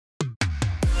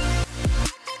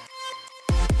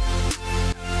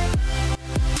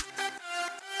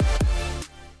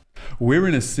We're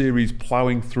in a series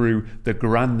ploughing through the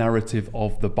grand narrative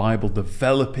of the Bible,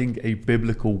 developing a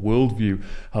biblical worldview.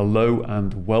 Hello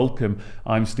and welcome.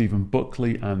 I'm Stephen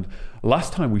Buckley, and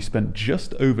last time we spent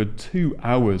just over 2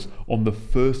 hours on the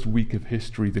first week of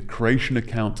history, the creation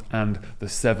account and the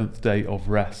seventh day of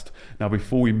rest. Now,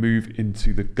 before we move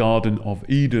into the Garden of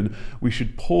Eden, we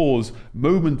should pause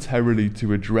momentarily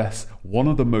to address one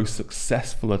of the most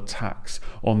successful attacks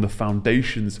on the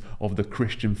foundations of the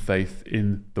Christian faith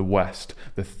in the West,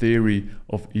 the theory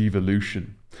of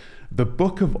evolution. The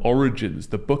book of Origins,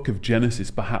 the book of Genesis,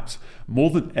 perhaps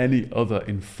more than any other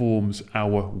informs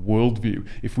our worldview.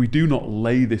 If we do not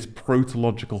lay this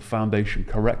protological foundation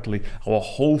correctly, our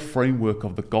whole framework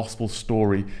of the gospel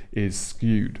story is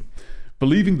skewed.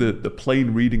 Believing the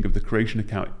plain reading of the creation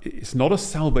account, it's not a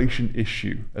salvation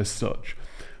issue as such,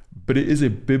 but it is a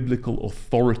biblical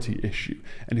authority issue.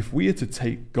 And if we are to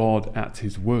take God at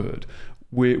his word,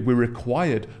 we're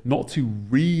required not to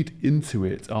read into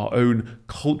it our own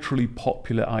culturally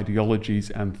popular ideologies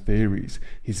and theories.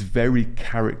 His very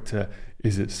character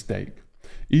is at stake.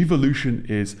 Evolution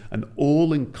is an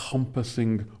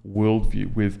all-encompassing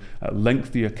worldview with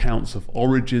lengthy accounts of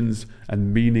origins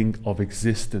and meaning of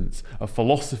existence, a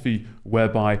philosophy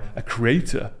whereby a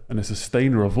creator and a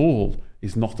sustainer of all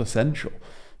is not essential.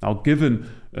 Now, given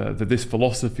that this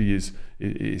philosophy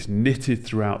is knitted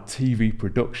throughout TV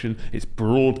production, it's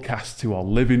broadcast to our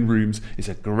living rooms, it's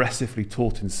aggressively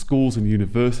taught in schools and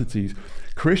universities,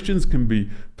 Christians can be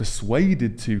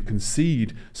persuaded to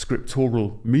concede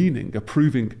scriptural meaning,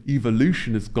 approving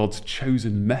evolution as God's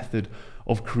chosen method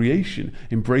of creation,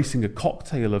 embracing a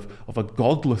cocktail of a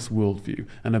godless worldview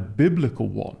and a biblical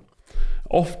one.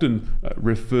 Often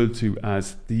referred to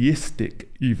as theistic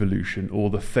evolution or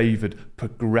the favoured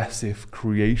progressive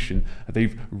creation.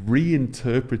 They've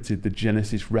reinterpreted the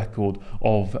Genesis record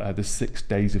of the 6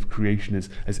 days of creation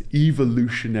as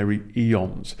evolutionary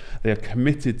eons. They are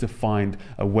committed to find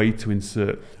a way to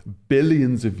insert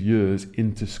billions of years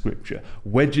into Scripture,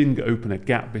 wedging open a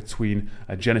gap between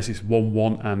Genesis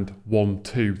 1:1 and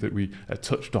 1:2 that we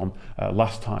touched on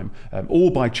last time,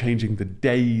 all by changing the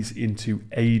days into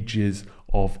ages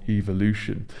of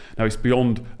evolution. Now, it's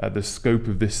beyond the scope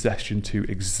of this session to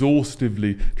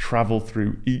exhaustively travel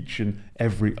through each and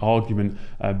every argument,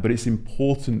 but it's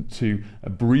important to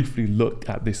briefly look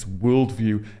at this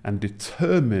worldview and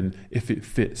determine if it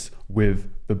fits with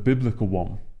the biblical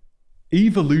one.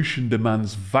 Evolution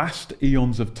demands vast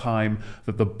eons of time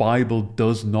that the Bible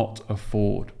does not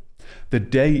afford. The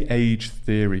day-age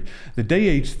theory. The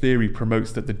day-age theory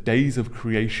promotes that the days of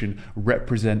creation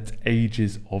represent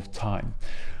ages of time.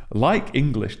 Like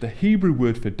English, the Hebrew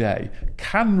word for day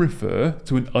can refer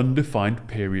to an undefined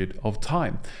period of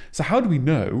time. So how do we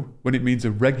know when it means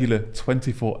a regular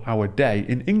 24-hour day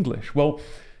in English? Well,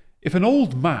 if an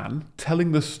old man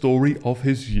telling the story of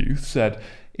his youth said,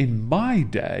 "In my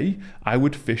day, I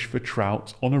would fish for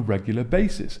trout on a regular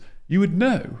basis," you would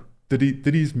know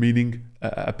that he's meaning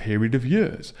a period of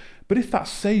years. But if that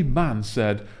same man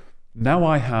said, "Now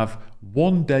I have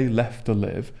 1 day left to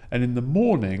live, and in the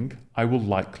morning I will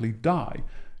likely die,"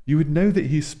 you would know that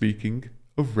he's speaking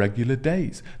of regular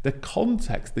days. The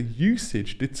context, the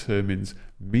usage determines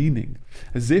meaning.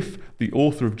 As if the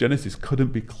author of Genesis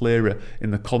couldn't be clearer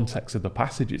in the context of the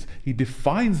passages, he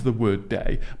defines the word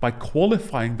day by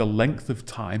qualifying the length of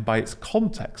time by its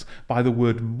context, by the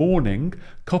word morning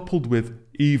coupled with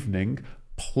evening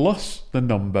plus the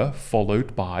number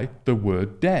followed by the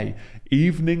word day.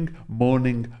 Evening,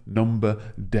 morning, number,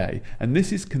 day. And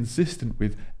this is consistent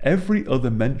with every other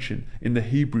mention in the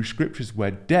Hebrew scriptures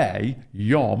where day,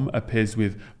 yom, appears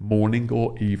with morning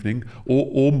or evening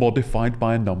or modified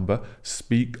by a number,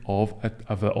 speak of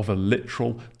a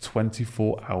literal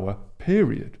 24-hour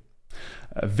period.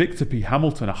 Victor P.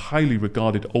 Hamilton, a highly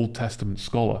regarded Old Testament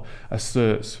scholar,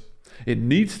 asserts, "It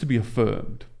needs to be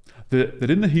affirmed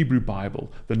that in the Hebrew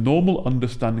Bible, the normal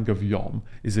understanding of Yom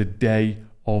is a day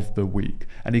of the week."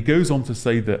 And he goes on to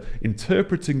say that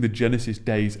interpreting the Genesis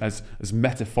days as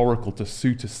metaphorical to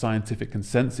suit a scientific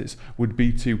consensus would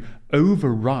be to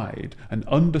override an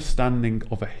understanding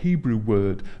of a Hebrew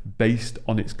word based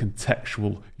on its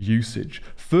contextual usage.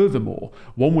 Furthermore,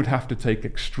 one would have to take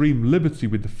extreme liberty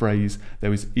with the phrase,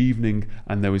 "there is evening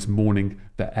and there is morning,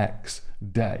 the X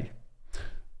day."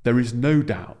 There is no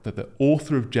doubt that the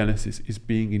author of Genesis is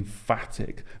being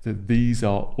emphatic that these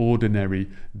are ordinary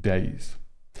days.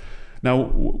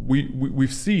 Now,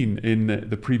 we've seen in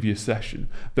the previous session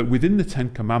that within the Ten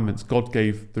Commandments, God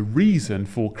gave the reason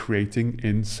for creating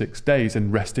in 6 days,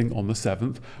 and resting on the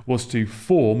seventh was to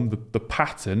form the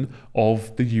pattern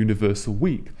of the universal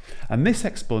week. And this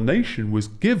explanation was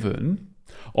given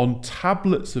on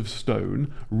tablets of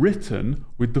stone written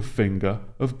with the finger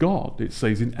of God, it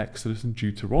says in Exodus and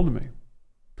Deuteronomy.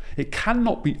 It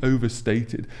cannot be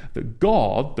overstated that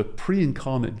God, the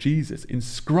pre-incarnate Jesus,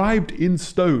 inscribed in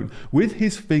stone with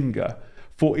his finger,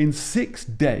 "For in 6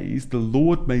 days the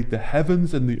Lord made the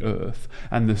heavens and the earth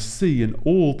and the sea and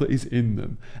all that is in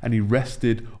them, and he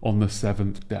rested on the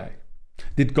 7th day."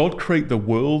 Did God create the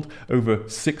world over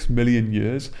 6 million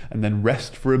years and then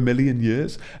rest for 1,000,000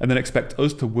 years and then expect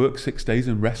us to work 6 days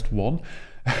and rest one?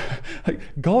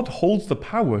 God holds the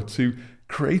power to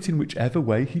create in whichever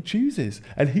way he chooses.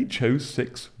 And he chose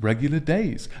 6 regular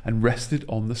days and rested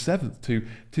on the 7th to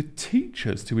teach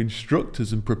us, to instruct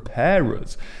us and prepare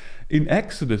us. In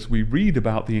Exodus, we read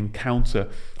about the encounter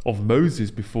of Moses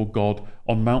before God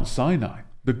on Mount Sinai.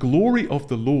 The glory of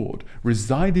the Lord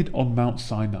resided on Mount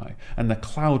Sinai, and the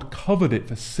cloud covered it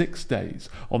for 6 days.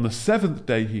 On the 7th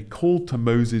day, he called to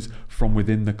Moses from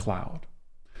within the cloud.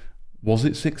 Was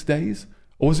it 6 days?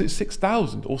 Or was it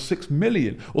 6,000 or 6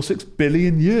 million or 6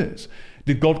 billion years?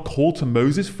 Did God call to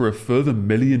Moses for a further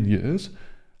 1,000,000 years?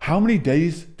 How many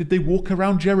days did they walk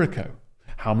around Jericho?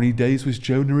 How many days was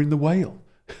Jonah in the whale?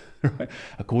 Right?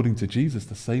 According to Jesus,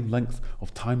 the same length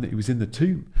of time that he was in the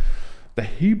tomb. The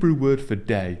Hebrew word for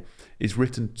day is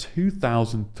written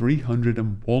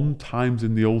 2,301 times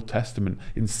in the Old Testament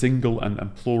in single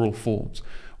and plural forms.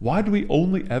 Why do we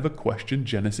only ever question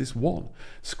Genesis 1?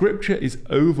 Scripture is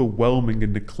overwhelming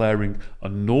in declaring a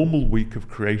normal week of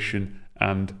creation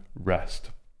and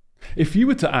rest. If you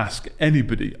were to ask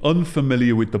anybody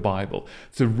unfamiliar with the Bible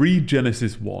to read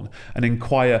Genesis 1 and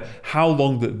inquire how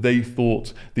long that they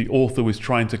thought the author was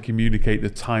trying to communicate the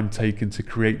time taken to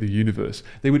create the universe,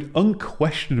 they would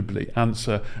unquestionably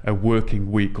answer a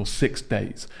working week or 6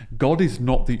 days. God is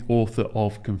not the author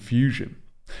of confusion.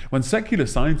 When secular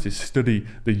scientists study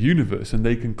the universe and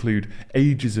they conclude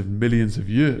ages of millions of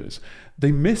years,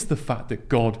 they miss the fact that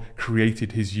God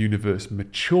created his universe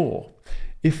mature.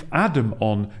 If Adam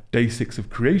on day 6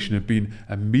 of creation had been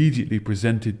immediately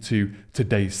presented to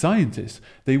today's scientists,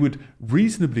 they would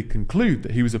reasonably conclude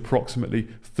that he was approximately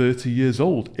 30 years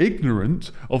old, ignorant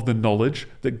of the knowledge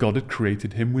that God had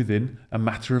created him within a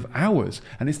matter of hours.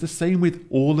 And it's the same with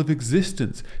all of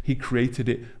existence. He created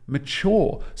it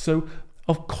mature. So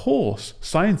of course,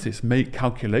 scientists make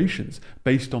calculations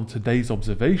based on today's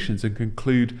observations and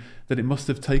conclude that it must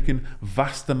have taken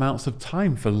vast amounts of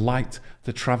time for light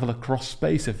to travel across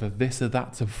space and for this or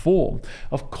that to form.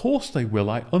 Of course they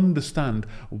will. I understand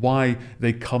why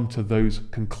they come to those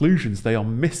conclusions. They are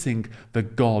missing the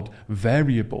God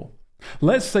variable.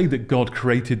 Let's say that God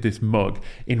created this mug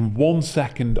in 1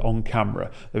 second on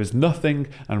camera. There was nothing,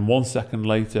 and 1 second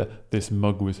later, this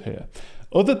mug was here.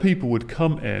 Other people would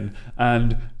come in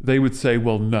and they would say,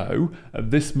 well, no,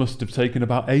 this must have taken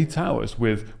about 8 hours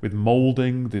with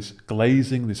moulding, this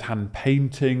glazing, this hand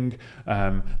painting,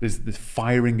 this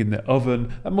firing in the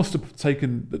oven. That must have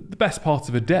taken the best part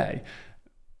of a day.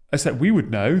 Except we would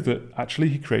know that actually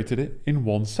he created it in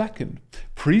 1 second.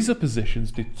 Presuppositions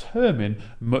determine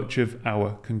much of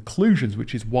our conclusions,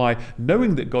 which is why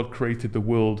knowing that God created the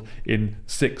world in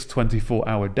 6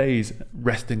 24-hour days,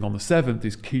 resting on the 7th,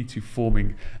 is key to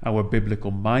forming our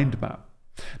biblical mind map.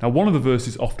 Now, one of the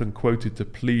verses often quoted to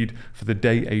plead for the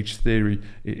day-age theory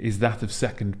is that of 2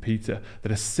 Peter,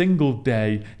 that a single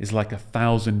day is like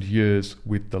 1,000 years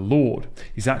with the Lord.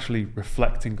 He's actually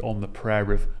reflecting on the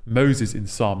prayer of Moses in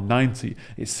Psalm 90.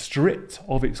 It's stripped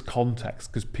of its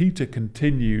context because Peter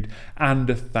continued, and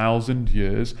 1,000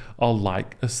 years are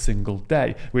like a single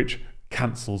day, which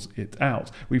cancels it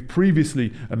out. We've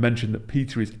previously mentioned that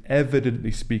Peter is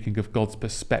evidently speaking of God's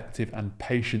perspective and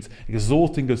patience,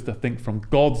 exhorting us to think from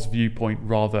God's viewpoint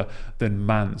rather than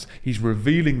man's. He's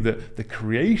revealing that the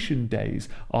creation days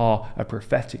are a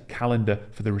prophetic calendar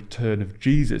for the return of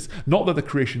Jesus. Not that the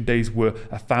creation days were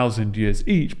 1,000 years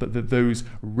each, but that those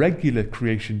regular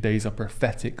creation days are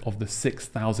prophetic of the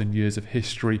 6,000 years of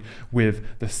history with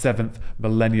the 7th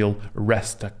millennial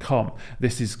rest to come.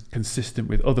 This is consistent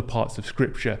with other parts of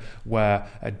Scripture where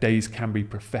days can be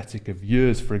prophetic of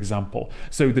years, for example.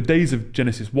 So the days of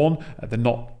Genesis 1, they're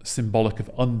not symbolic of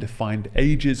undefined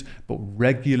ages, but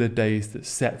regular days that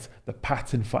set the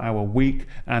pattern for our week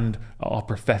and are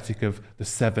prophetic of the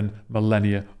 7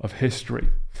 millennia of history.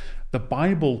 The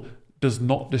Bible does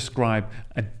not describe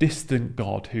a distant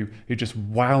God who just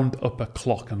wound up a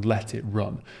clock and let it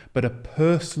run, but a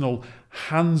personal,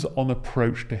 hands-on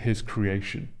approach to his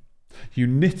creation. You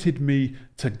knitted me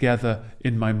together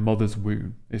in my mother's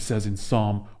womb, it says in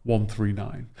Psalm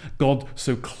 139. God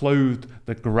so clothed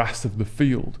the grass of the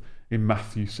field in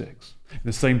Matthew 6. In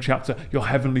the same chapter, your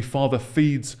heavenly Father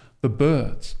feeds the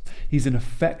birds. He's an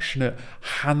affectionate,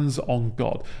 hands-on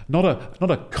God, not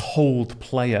a cold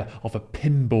player of a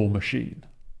pinball machine.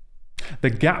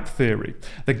 The gap theory.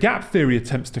 The gap theory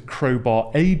attempts to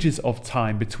crowbar ages of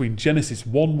time between Genesis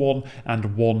 1:1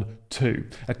 and 1:2.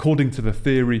 According to the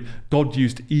theory, God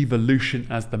used evolution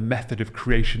as the method of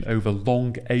creation over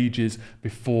long ages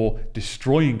before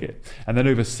destroying it. And then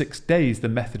over 6 days, the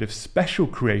method of special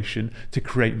creation to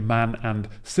create man and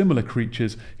similar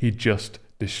creatures he just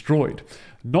destroyed.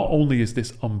 Not only is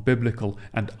this unbiblical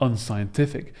and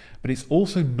unscientific, but it's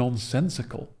also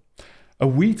nonsensical. Are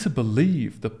we to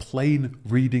believe the plain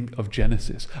reading of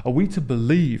Genesis? Are we to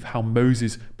believe how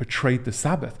Moses portrayed the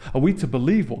Sabbath? Are we to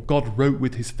believe what God wrote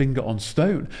with his finger on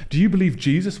stone? Do you believe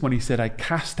Jesus when he said, "I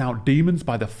cast out demons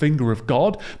by the finger of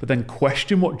God," but then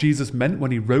question what Jesus meant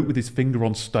when he wrote with his finger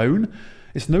on stone?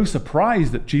 It's no surprise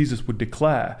that Jesus would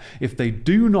declare, "If they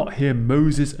do not hear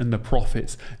Moses and the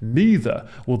prophets, neither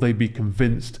will they be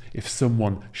convinced if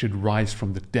someone should rise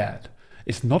from the dead."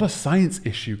 It's not a science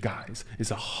issue, guys. It's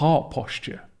a heart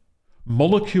posture.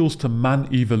 Molecules to man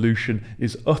evolution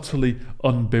is utterly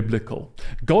unbiblical.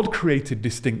 God created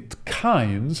distinct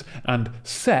kinds and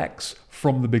sex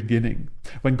from the beginning.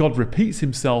 When God repeats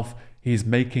himself, he is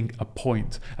making a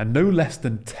point, and no less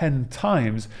than 10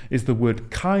 times is the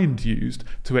word kind used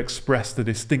to express the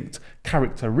distinct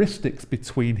characteristics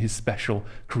between his special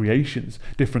creations,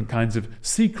 different kinds of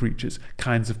sea creatures,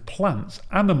 kinds of plants,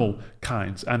 animal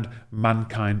kinds, and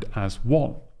mankind as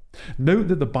one. Note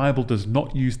that the Bible does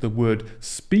not use the word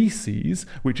species,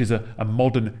 which is a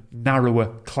modern, narrower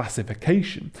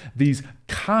classification. These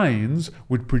kinds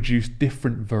would produce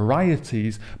different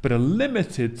varieties, but are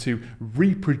limited to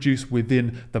reproduce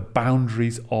within the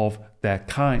boundaries of their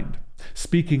kind.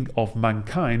 Speaking of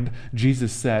mankind,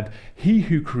 Jesus said, "He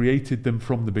who created them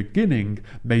from the beginning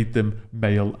made them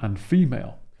male and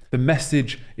female." The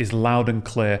message is loud and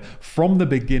clear. From the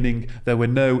beginning, there were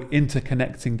no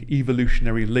interconnecting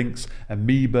evolutionary links,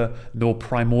 amoeba, nor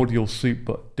primordial soup,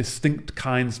 but distinct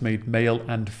kinds made male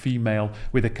and female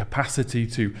with a capacity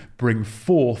to bring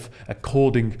forth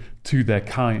according to their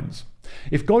kinds.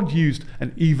 If God used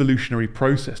an evolutionary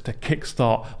process to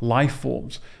kickstart life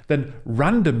forms, then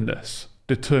randomness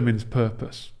determines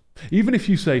purpose. Even if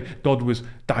you say God was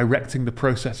directing the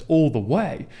process all the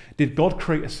way, did God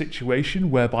create a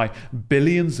situation whereby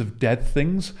billions of dead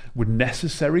things were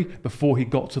necessary before he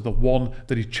got to the one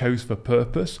that he chose for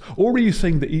purpose? Or are you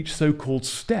saying that each so-called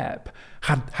step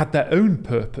had their own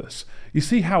purpose? You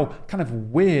see how kind of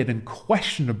weird and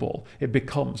questionable it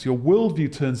becomes. Your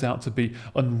worldview turns out to be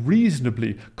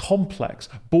unreasonably complex,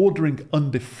 bordering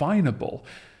undefinable.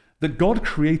 That God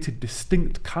created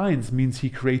distinct kinds means he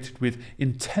created with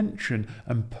intention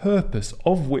and purpose,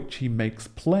 of which he makes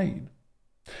plain.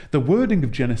 The wording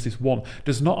of Genesis 1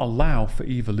 does not allow for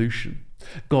evolution.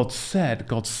 God said,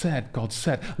 God said, God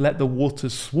said, "Let the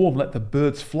waters swarm, let the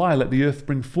birds fly, let the earth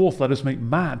bring forth, let us make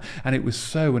man." And it was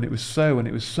so, and it was so, and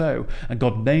it was so. And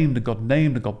God named, and God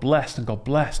named, and God blessed, and God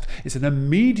blessed. It's an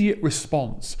immediate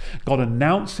response. God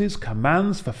announces,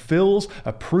 commands, fulfills,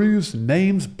 approves,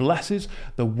 names, blesses.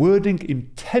 The wording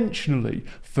intentionally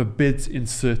forbids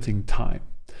inserting time.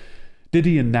 Did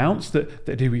he announce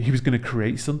that he was going to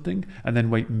create something and then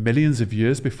wait millions of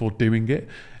years before doing it,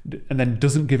 and then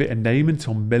doesn't give it a name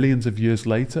until millions of years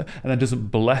later, and then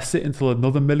doesn't bless it until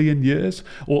another million years,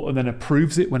 and then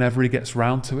approves it whenever he gets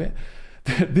round to it?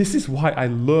 This is why I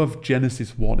love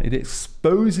Genesis 1. It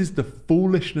exposes the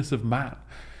foolishness of man.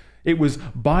 It was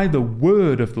by the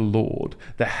word of the Lord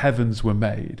the heavens were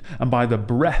made, and by the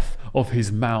breath of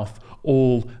his mouth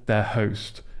all their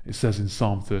host. It says in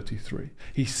Psalm 33.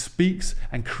 He speaks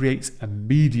and creates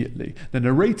immediately. The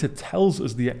narrator tells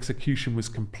us the execution was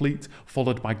complete,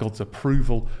 followed by God's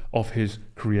approval of his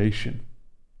creation.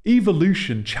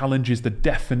 Evolution challenges the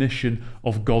definition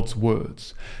of God's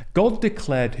words. God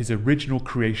declared his original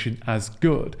creation as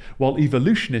good, while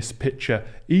evolutionists picture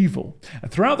evil.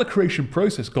 And throughout the creation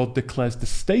process, God declares the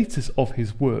status of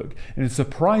his work in a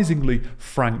surprisingly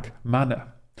frank manner.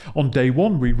 On day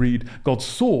 1, we read, God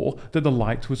saw that the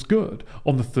light was good.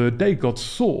 On the 3rd day, God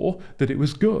saw that it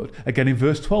was good. Again in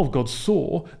verse 12, God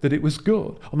saw that it was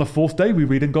good. On the 4th day, we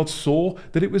read, and God saw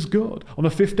that it was good. On the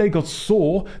 5th day, God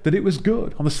saw that it was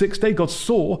good. On the 6th day, God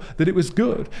saw that it was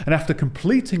good. And after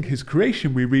completing his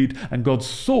creation, we read, and God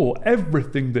saw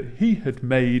everything that he had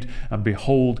made, and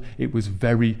behold, it was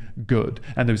very good.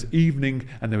 And there was evening,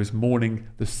 and there was morning,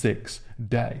 the 6th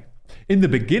day. In the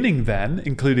beginning then,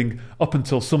 including up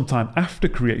until sometime after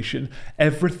creation,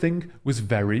 everything was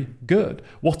very good.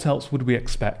 What else would we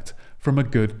expect from a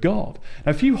good God. Now,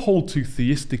 if you hold to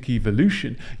theistic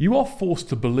evolution, you are forced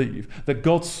to believe that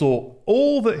God saw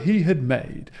all that he had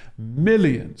made,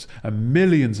 millions and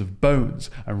millions of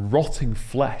bones and rotting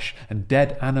flesh and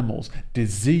dead animals,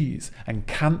 disease and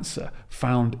cancer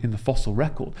found in the fossil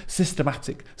record,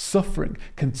 systematic suffering,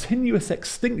 continuous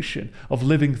extinction of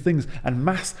living things, and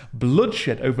mass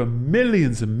bloodshed over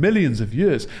millions and millions of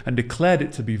years, and declared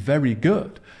it to be very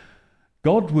good.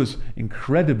 God was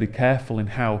incredibly careful in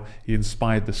how he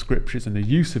inspired the scriptures, and the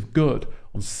use of good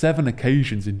on 7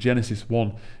 occasions in Genesis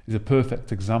 1 is a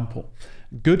perfect example.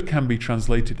 Good can be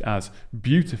translated as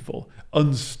beautiful,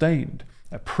 unstained,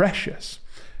 precious.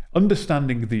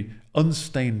 Understanding the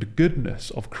unstained goodness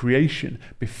of creation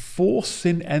before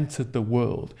sin entered the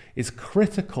world is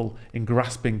critical in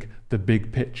grasping the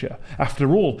big picture.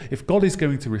 After all, if God is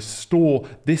going to restore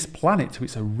this planet to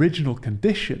its original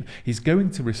condition, he's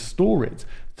going to restore it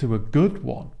to a good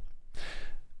one.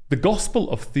 The gospel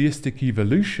of theistic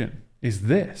evolution is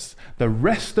this: the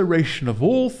restoration of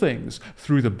all things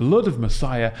through the blood of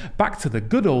Messiah back to the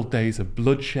good old days of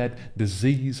bloodshed,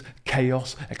 disease,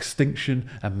 chaos, extinction,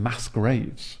 and mass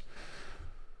graves.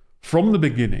 From the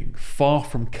beginning, far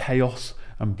from chaos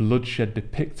and bloodshed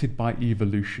depicted by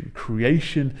evolution,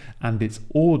 creation and its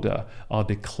order are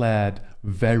declared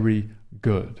very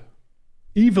good.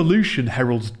 Evolution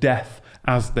heralds death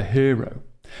as the hero.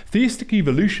 Theistic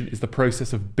evolution is the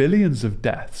process of billions of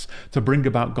deaths to bring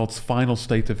about God's final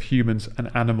state of humans and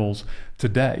animals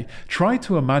today. Try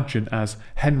to imagine, as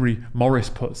Henry Morris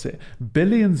puts it,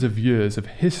 billions of years of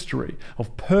history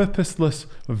of purposeless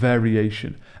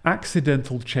variation,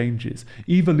 accidental changes,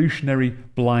 evolutionary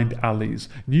blind alleys,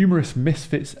 numerous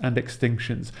misfits and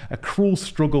extinctions, a cruel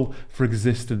struggle for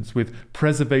existence with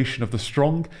preservation of the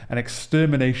strong and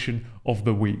extermination of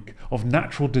the weak, of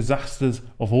natural disasters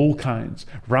of all kinds,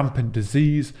 rampant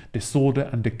disease, disorder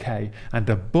and decay, and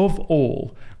above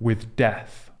all, with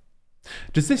death.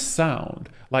 Does this sound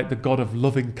like the God of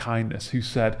loving kindness who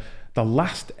said, "The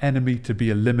last enemy to be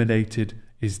eliminated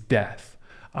is death"?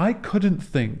 I couldn't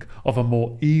think of a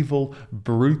more evil,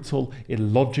 brutal,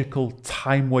 illogical,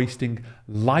 time-wasting,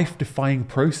 life-defying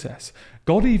process.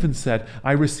 God even said,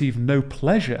 "I receive no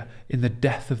pleasure in the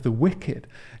death of the wicked."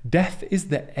 Death is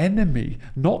the enemy,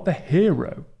 not the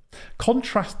hero.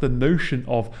 Contrast the notion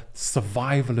of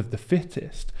survival of the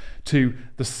fittest to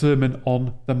the Sermon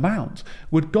on the Mount.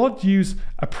 Would God use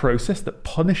a process that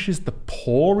punishes the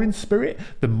poor in spirit,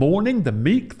 the mourning, the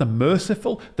meek, the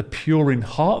merciful, the pure in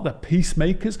heart, the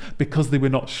peacemakers, because they were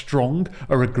not strong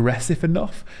or aggressive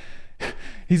enough?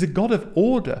 He's a God of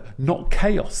order, not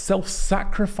chaos,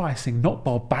 self-sacrificing, not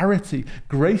barbarity,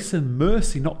 grace and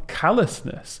mercy, not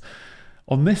callousness.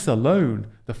 On this alone,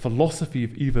 the philosophy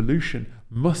of evolution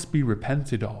must be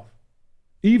repented of.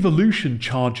 Evolution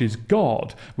charges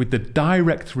God with the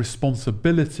direct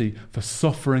responsibility for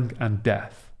suffering and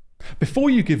death. Before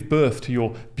you give birth to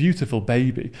your beautiful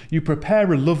baby, you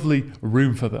prepare a lovely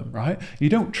room for them, right? You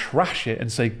don't trash it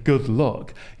and say good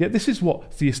luck. Yet this is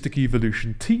what theistic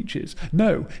evolution teaches.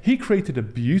 No, he created a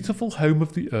beautiful home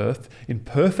of the earth in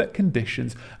perfect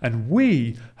conditions, and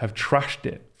we have trashed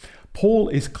it. Paul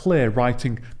is clear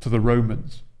writing to the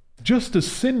Romans. Just as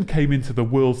sin came into the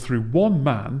world through one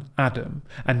man, Adam,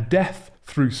 and death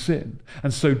through sin,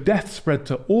 and so death spread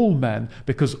to all men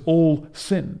because all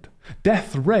sinned.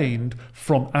 Death reigned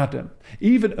from Adam,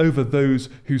 even over those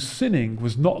whose sinning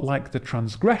was not like the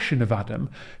transgression of Adam,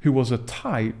 who was a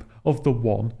type of the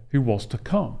one who was to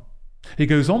come. He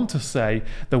goes on to say,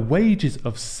 the wages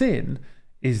of sin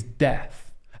is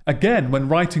death. Again, when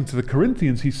writing to the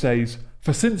Corinthians, he says,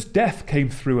 "For since death came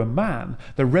through a man,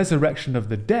 the resurrection of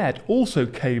the dead also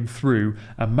came through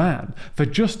a man. For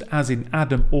just as in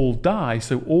Adam all die,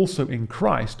 so also in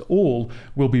Christ all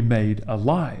will be made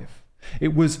alive."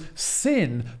 It was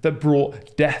sin that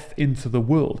brought death into the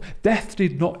world. Death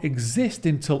did not exist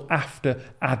until after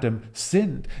Adam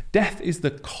sinned. Death is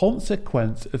the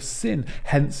consequence of sin,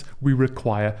 hence we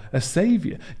require a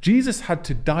saviour. Jesus had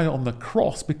to die on the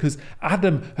cross because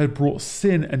Adam had brought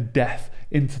sin and death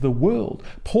into the world.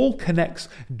 Paul connects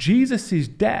Jesus'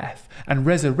 death and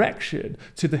resurrection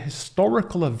to the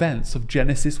historical events of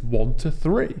Genesis 1 to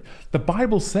 3. The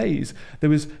Bible says there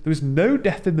was no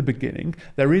death in the beginning,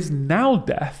 there is now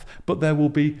death, but there will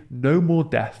be no more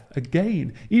death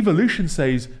again. Evolution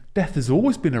says death has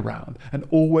always been around and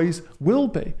always will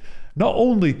be. Not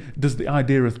only does the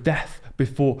idea of death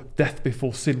before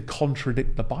sin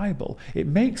contradict the Bible, it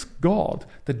makes God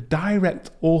the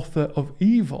direct author of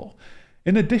evil.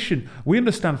 In addition, we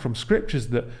understand from scriptures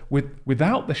that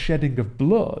without the shedding of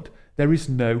blood, there is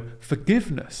no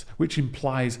forgiveness, which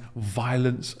implies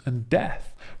violence and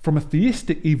death. From a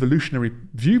theistic evolutionary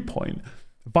viewpoint,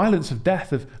 violence of death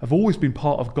have always been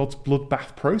part of God's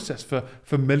bloodbath process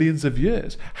for millions of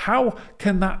years. How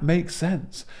can that make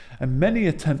sense? And many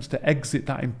attempts to exit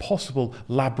that impossible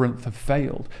labyrinth have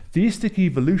failed. Theistic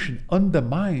evolution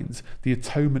undermines the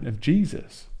atonement of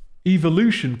Jesus.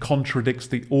 Evolution contradicts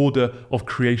the order of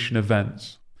creation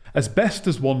events. As best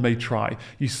as one may try,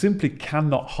 you simply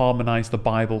cannot harmonize the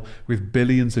Bible with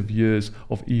billions of years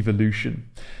of evolution.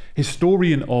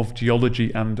 Historian of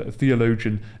geology and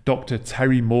theologian Dr.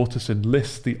 Terry Mortensen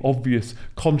lists the obvious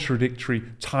contradictory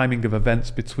timing of events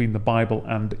between the Bible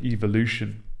and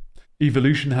evolution.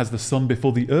 Evolution has the sun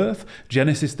before the earth,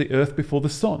 Genesis the earth before the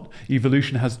sun.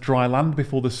 Evolution has dry land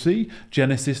before the sea,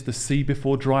 Genesis the sea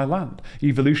before dry land.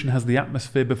 Evolution has the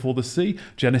atmosphere before the sea,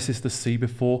 Genesis the sea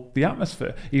before the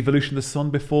atmosphere. Evolution the sun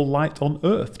before light on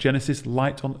earth, Genesis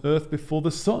light on earth before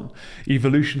the sun.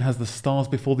 Evolution has the stars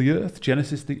before the earth,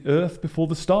 Genesis the earth before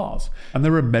the stars. And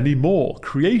there are many more.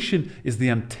 Creation is the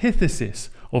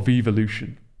antithesis of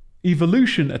evolution.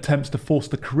 Evolution attempts to force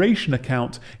the creation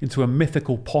account into a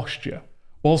mythical posture.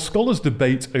 While scholars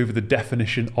debate over the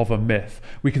definition of a myth,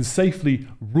 we can safely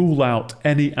rule out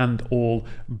any and all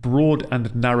broad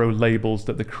and narrow labels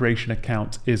that the creation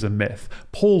account is a myth.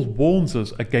 Paul warns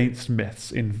us against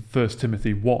myths in 1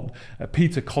 Timothy 1.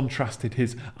 Peter contrasted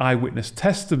his eyewitness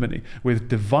testimony with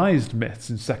devised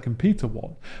myths in 2 Peter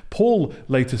 1. Paul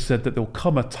later said that there will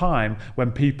come a time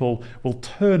when people will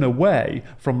turn away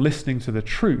from listening to the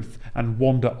truth and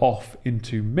wander off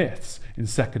into myths in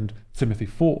 2 Timothy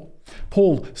 4.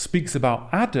 Paul speaks about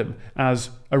Adam as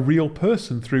a real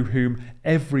person through whom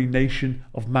every nation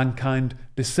of mankind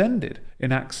descended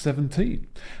in Acts 17.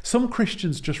 Some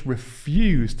Christians just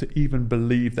refuse to even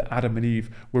believe that Adam and Eve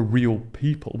were real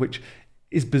people, which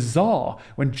is bizarre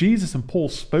when Jesus and Paul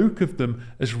spoke of them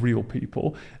as real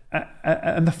people.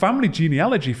 And the family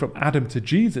genealogy from Adam to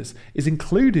Jesus is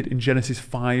included in Genesis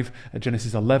 5,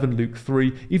 Genesis 11, Luke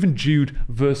 3, even Jude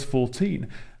verse 14.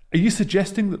 Are you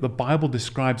suggesting that the Bible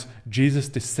describes Jesus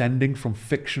descending from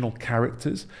fictional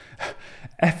characters?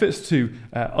 Efforts to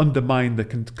undermine the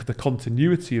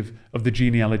continuity of the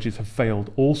genealogies have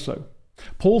failed also.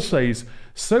 Paul says,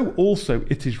 "So also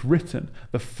it is written,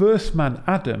 the first man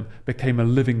Adam became a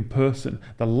living person,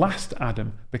 the last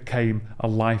Adam became a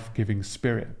life-giving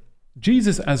spirit."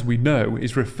 Jesus, as we know,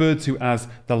 is referred to as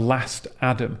the last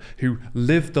Adam, who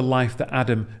lived the life that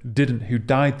Adam didn't, who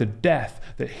died the death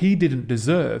that he didn't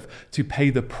deserve to pay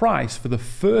the price for the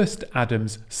first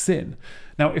Adam's sin.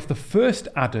 Now, if the first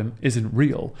Adam isn't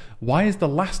real, why is the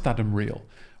last Adam real?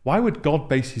 Why would God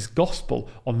base his gospel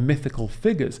on mythical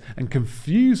figures and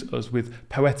confuse us with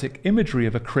poetic imagery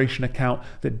of a creation account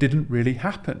that didn't really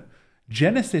happen?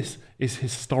 Genesis is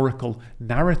historical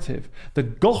narrative. The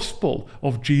gospel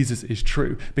of Jesus is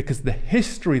true because the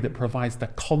history that provides the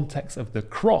context of the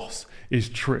cross is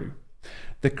true.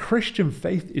 The Christian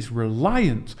faith is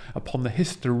reliant upon the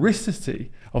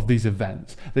historicity of these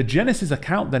events. The Genesis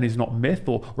account then is not myth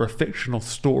or a fictional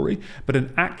story, but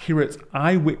an accurate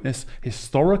eyewitness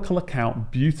historical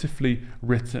account beautifully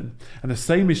written. And the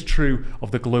same is true of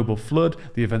the global flood,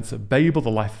 the events of Babel, the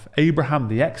life of Abraham,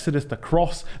 the Exodus, the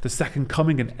cross, the second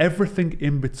coming, and everything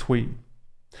in between.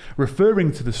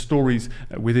 Referring to the stories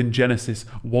within Genesis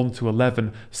 1 to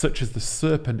 11, such as the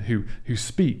serpent who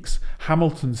speaks,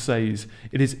 Hamilton says,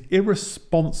 "It is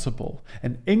irresponsible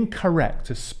and incorrect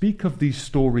to speak of these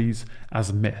stories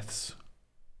as myths."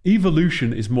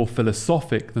 Evolution is more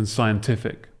philosophic than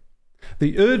scientific.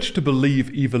 The urge to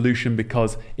believe evolution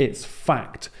because it's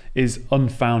fact is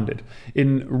unfounded.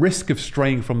 In risk of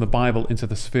straying from the Bible into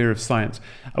the sphere of science,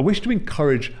 I wish to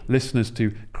encourage listeners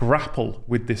to grapple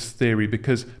with this theory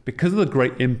because of the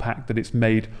great impact that it's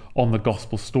made on the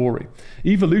gospel story.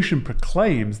 Evolution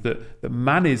proclaims that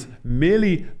man is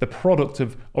merely the product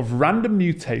of random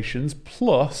mutations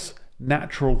plus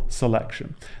natural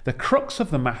selection. The crux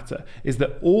of the matter is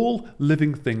that all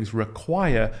living things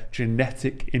require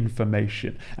genetic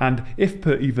information. And if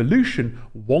per evolution,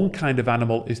 one kind of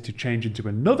animal is to change into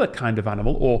another kind of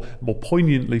animal, or more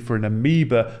poignantly for an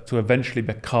amoeba to eventually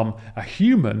become a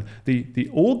human, the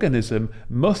organism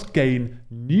must gain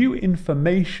new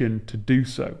information to do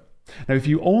so. Now, if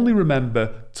you only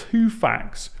remember two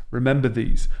facts, remember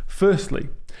these. Firstly,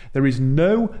 there is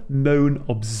no known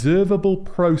observable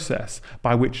process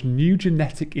by which new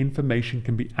genetic information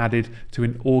can be added to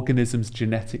an organism's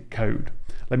genetic code.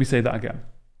 Let me say that again.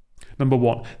 Number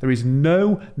one, there is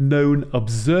no known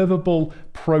observable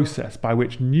process by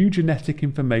which new genetic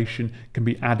information can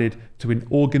be added to an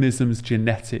organism's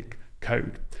genetic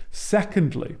code.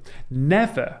 Secondly,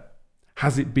 never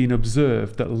has it been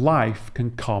observed that life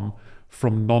can come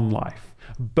from non-life.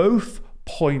 Both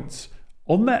points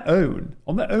on their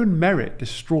own merit,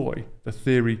 destroy the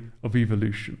theory of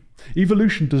evolution.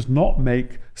 Evolution does not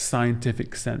make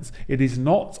scientific sense. It is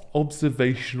not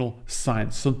observational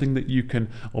science, something that you can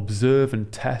observe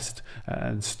and test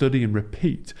and study and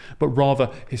repeat, but rather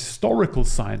historical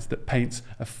science that paints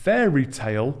a fairy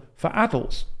tale for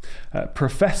adults.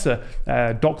 Professor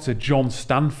Dr. John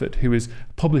Stanford, who has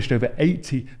published over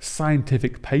 80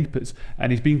 scientific papers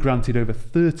and he's been granted over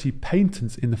 30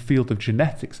 patents in the field of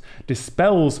genetics,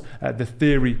 dispels the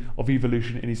theory of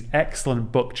evolution in his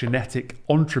excellent book, Genetic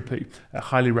Entropy. I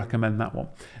highly recommend that one.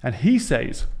 And he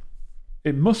says,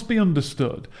 it must be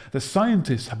understood that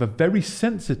scientists have a very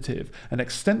sensitive and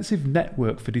extensive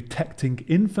network for detecting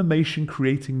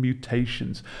information-creating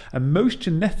mutations, and most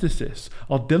geneticists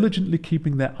are diligently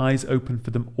keeping their eyes open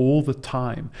for them all the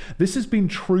time. This has been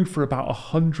true for about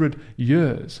 100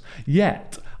 years.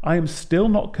 Yet, I am still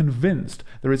not convinced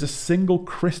there is a single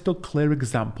crystal clear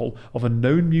example of a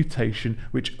known mutation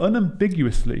which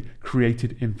unambiguously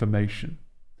created information.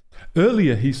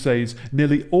 Earlier, he says,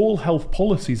 nearly all health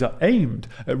policies are aimed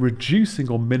at reducing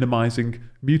or minimizing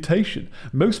mutation.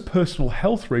 Most personal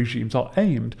health regimes are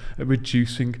aimed at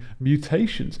reducing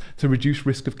mutations to reduce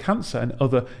risk of cancer and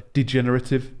other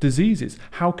degenerative diseases.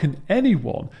 How can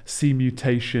anyone see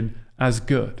mutation as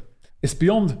good? It's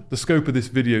beyond the scope of this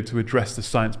video to address the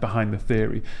science behind the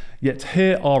theory, yet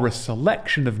here are a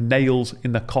selection of nails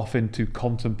in the coffin to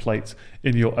contemplate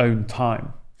in your own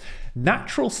time.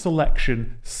 Natural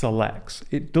selection selects.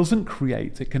 It doesn't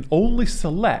create. It can only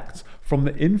select from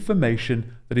the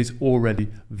information that is already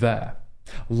there.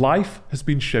 Life has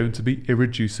been shown to be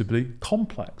irreducibly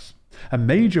complex. A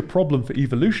major problem for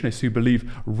evolutionists who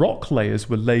believe rock layers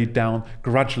were laid down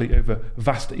gradually over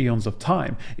vast eons of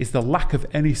time is the lack of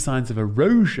any signs of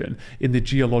erosion in the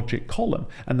geologic column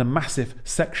and the massive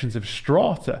sections of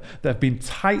strata that have been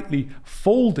tightly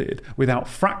folded without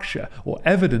fracture or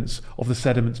evidence of the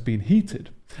sediments being heated.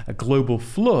 A global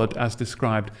flood, as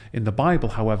described in the Bible,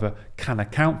 however, can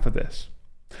account for this.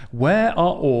 Where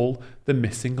are all the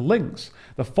missing links?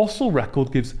 The fossil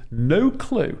record gives no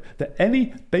clue that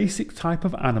any basic type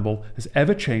of animal has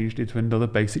ever changed into another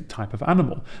basic type of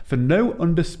animal, for no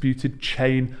undisputed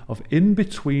chain of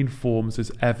in-between forms has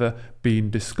ever been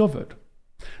discovered.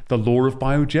 The law of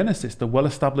biogenesis, the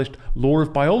well-established law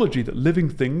of biology that living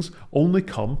things only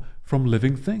come from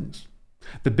living things.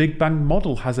 The Big Bang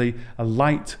model has a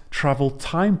light travel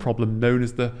time problem known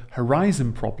as the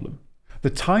horizon problem. The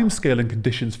timescale and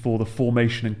conditions for the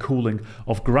formation and cooling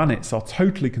of granites are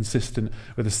totally consistent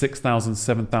with a 6,000,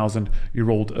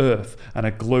 7,000-year-old Earth and a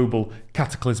global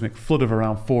cataclysmic flood of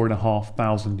around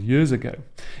 4,500 years ago.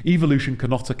 Evolution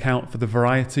cannot account for the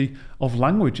variety of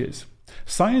languages.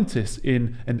 Scientists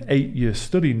in an 8-year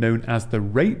study known as the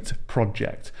RATE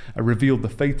project revealed the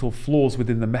fatal flaws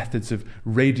within the methods of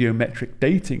radiometric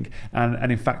dating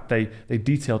and in fact they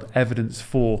detailed evidence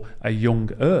for a young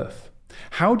Earth.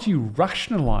 How do you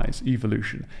rationalize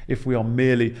evolution if we are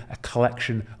merely a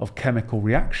collection of chemical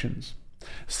reactions?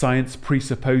 Science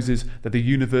presupposes that the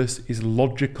universe is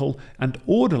logical and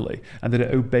orderly and that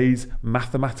it obeys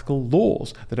mathematical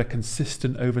laws that are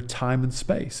consistent over time and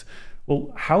space.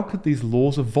 Well, how could these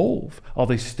laws evolve? Are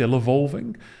they still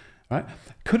evolving? Right?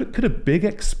 Could a big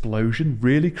explosion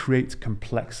really create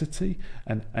complexity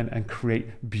and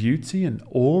create beauty and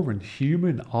awe and humor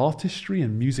and artistry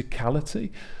and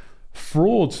musicality?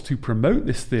 Frauds to promote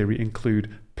this theory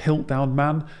include Piltdown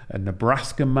Man,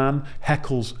 Nebraska Man,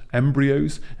 Haeckel's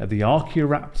embryos, the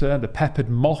Archaeoraptor, the peppered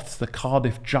moths, the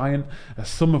Cardiff giant,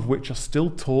 some of which are still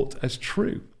taught as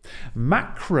true.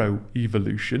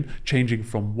 Macroevolution, changing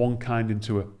from one kind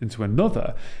into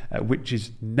another, which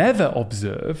is never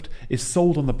observed, is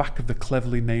sold on the back of the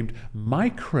cleverly named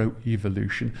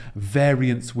microevolution,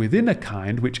 variance within a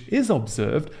kind which is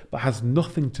observed but has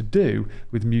nothing to do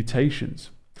with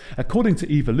mutations. According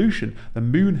to evolution, the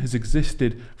moon has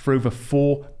existed for over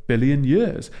 4 billion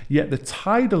years, yet the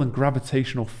tidal and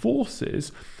gravitational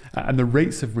forces and the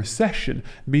rates of recession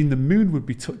mean the moon would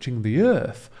be touching the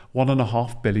Earth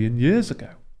 1.5 billion years ago.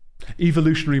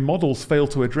 Evolutionary models fail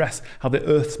to address how the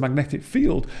Earth's magnetic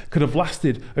field could have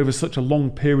lasted over such a long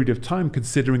period of time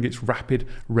considering its rapid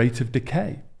rate of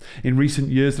decay. In recent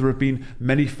years, there have been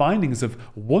many findings of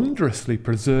wondrously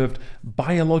preserved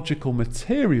biological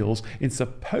materials in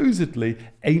supposedly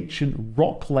ancient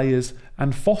rock layers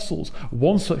and fossils.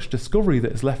 One such discovery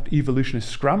that has left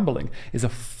evolutionists scrambling is a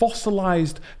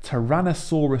fossilized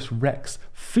Tyrannosaurus rex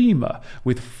femur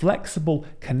with flexible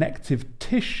connective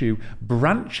tissue,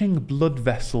 branching blood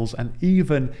vessels, and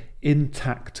even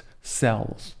intact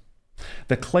cells.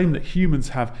 The claim that humans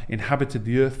have inhabited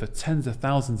the earth for tens of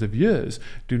thousands of years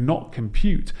do not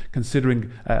compute,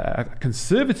 considering a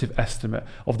conservative estimate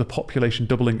of the population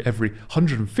doubling every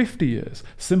 150 years.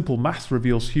 Simple maths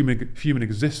reveals human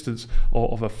existence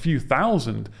of a few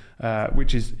thousand,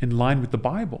 which is in line with the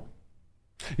Bible.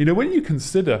 When you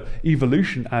consider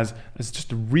evolution as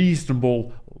just a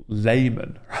reasonable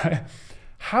layman, right?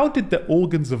 How did the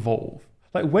organs evolve?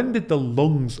 When did the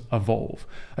lungs evolve?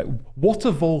 What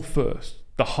evolved first?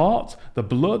 The heart, the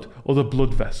blood, or the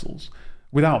blood vessels?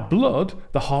 Without blood,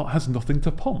 the heart has nothing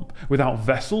to pump. Without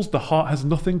vessels, the heart has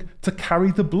nothing to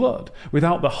carry the blood.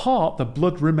 Without the heart, the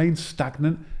blood remains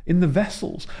stagnant in the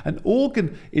vessels. An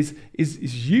organ is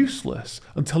useless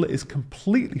until it is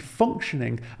completely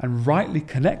functioning and rightly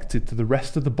connected to the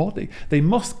rest of the body. They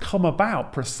must come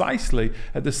about precisely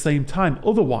at the same time.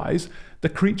 Otherwise, the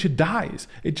creature dies.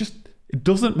 It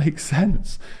doesn't make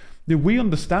sense. We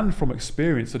understand from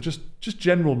experience or just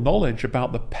general knowledge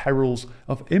about the perils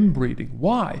of inbreeding.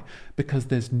 Why? Because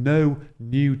there's no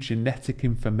new genetic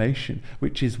information,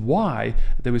 which is why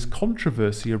there was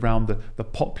controversy around the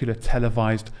popular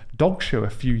televised dog show a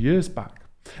few years back.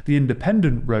 The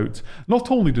Independent wrote,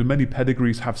 "Not only do many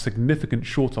pedigrees have significant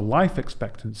shorter life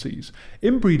expectancies,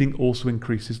 inbreeding also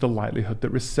increases the likelihood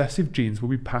that recessive genes will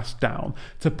be passed down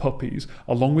to puppies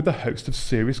along with a host of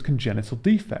serious congenital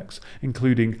defects,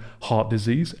 including heart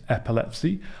disease,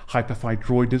 epilepsy,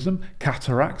 hypothyroidism,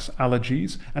 cataracts,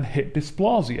 allergies, and hip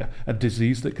dysplasia, a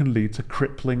disease that can lead to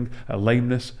crippling,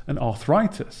 lameness, and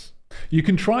arthritis." You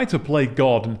can try to play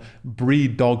God and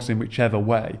breed dogs in whichever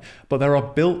way, but there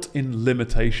are built-in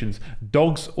limitations.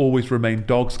 Dogs always remain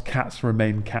dogs, cats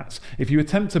remain cats. If you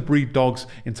attempt to breed dogs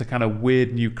into kind of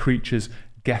weird new creatures,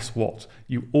 guess what?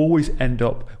 You always end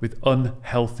up with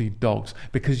unhealthy dogs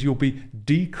because you'll be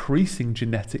decreasing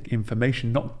genetic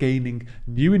information, not gaining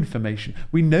new information.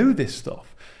 We know this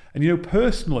stuff. And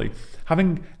personally,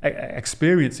 having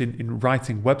experience in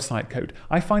writing website code,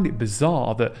 I find it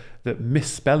bizarre that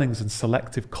misspellings and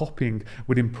selective copying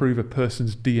would improve a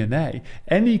person's DNA.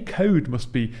 Any code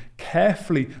must be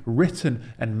carefully written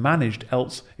and managed,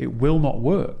 else it will not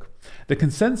work. The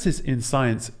consensus in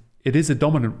science, it is a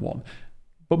dominant one,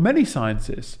 but many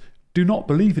scientists do not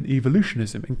believe in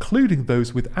evolutionism, including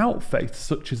those without faith,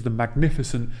 such as the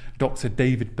magnificent Dr.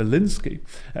 David Berlinski.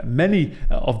 Many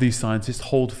of these scientists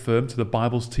hold firm to the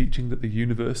Bible's teaching that the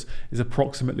universe is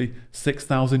approximately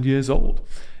 6,000 years old.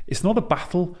 It's not a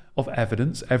battle of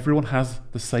evidence. Everyone has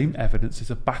the same evidence. It's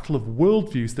a battle of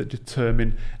worldviews that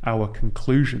determine our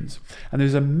conclusions. And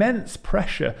there's immense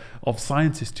pressure of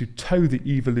scientists to toe the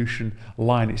evolution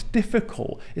line. It's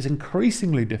difficult. It's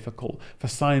increasingly difficult for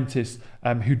scientists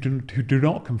who do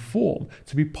not conform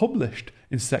to be published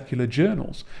in secular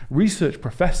journals. Research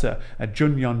professor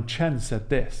Junyan Chen said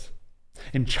this: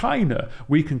 "In China,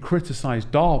 we can criticize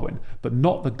Darwin, but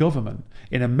not the government.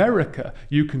 In America,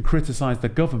 you can criticize the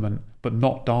government, but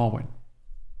not Darwin."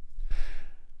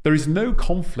 There is no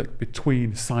conflict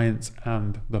between science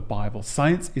and the Bible.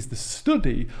 Science is the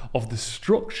study of the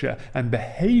structure and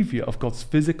behavior of God's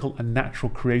physical and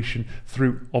natural creation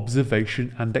through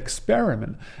observation and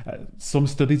experiment. Some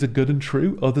studies are good and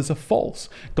true, others are false.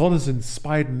 God has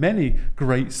inspired many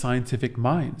great scientific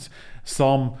minds.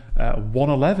 Psalm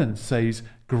 111 says,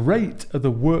 "Great are the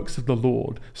works of the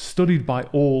Lord, studied by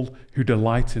all who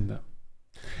delight in them."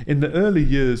 In the early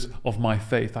years of my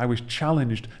faith, I was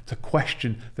challenged to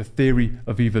question the theory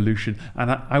of evolution,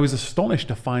 and I was astonished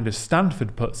to find, as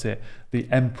Stanford puts it, the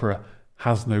emperor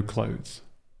has no clothes.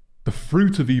 The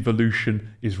fruit of evolution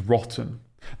is rotten.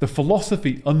 The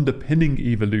philosophy underpinning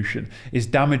evolution is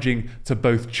damaging to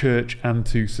both church and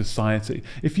to society.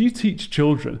 If you teach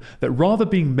children that rather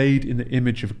being made in the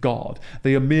image of God,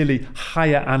 they are merely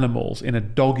higher animals in a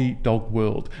dog-eat-dog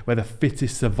world where the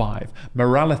fittest survive,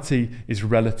 morality is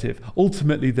relative,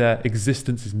 ultimately their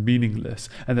existence is meaningless,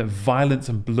 and that violence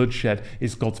and bloodshed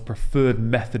is God's preferred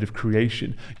method of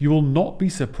creation, you will not be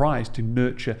surprised to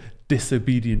nurture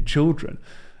disobedient children.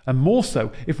 And more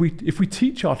so, if we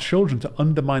teach our children to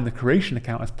undermine the creation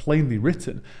account as plainly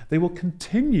written, they will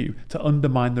continue to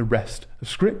undermine the rest of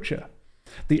Scripture.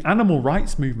 The animal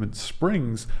rights movement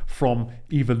springs from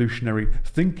evolutionary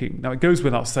thinking. Now, it goes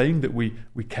without saying that we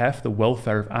care for the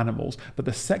welfare of animals, but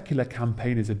the secular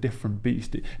campaign is a different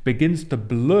beast. It begins to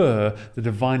blur the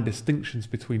divine distinctions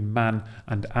between man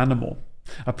and animal.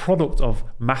 A product of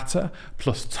matter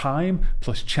plus time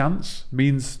plus chance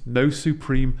means no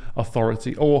supreme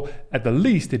authority, or at the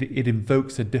least it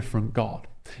invokes a different God.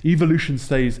 Evolution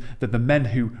says that the men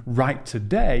who write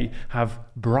today have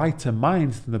brighter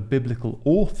minds than the biblical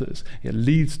authors. It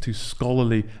leads to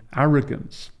scholarly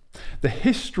arrogance. The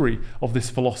history of this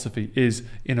philosophy is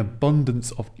in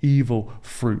abundance of evil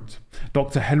fruit.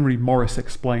 Dr. Henry Morris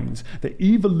explains that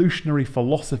evolutionary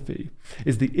philosophy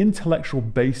is the intellectual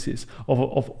basis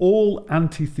of all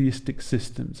anti-theistic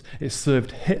systems. It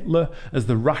served Hitler as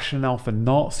the rationale for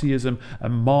Nazism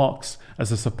and Marx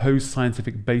as a supposed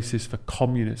scientific basis for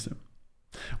communism.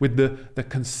 With the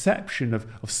conception of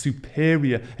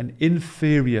superior and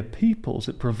inferior peoples,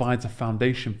 it provides a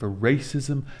foundation for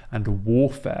racism and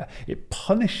warfare. It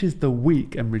punishes the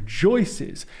weak and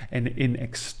rejoices in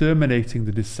exterminating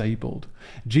the disabled.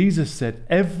 Jesus said,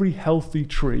 "Every healthy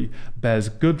tree bears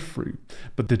good fruit,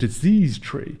 but the diseased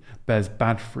tree bears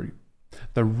bad fruit."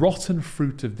 The rotten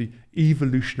fruit of the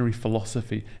evolutionary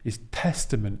philosophy is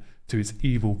testament to its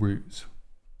evil roots.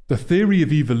 The theory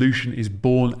of evolution is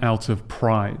born out of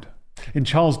pride. In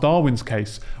Charles Darwin's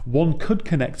case, one could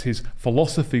connect his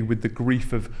philosophy with the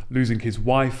grief of losing his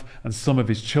wife and some of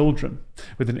his children.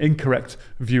 With an incorrect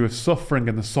view of suffering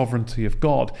and the sovereignty of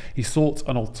God, he sought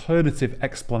an alternative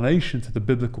explanation to the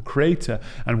biblical creator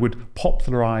and would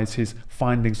popularize his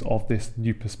findings of this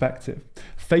new perspective.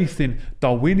 Faith in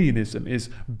Darwinianism is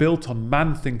built on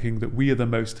man thinking that we are the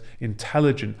most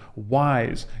intelligent,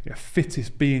 wise,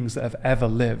 fittest beings that have ever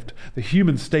lived. The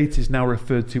human state is now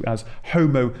referred to as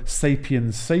Homo sapiens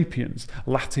sapiens,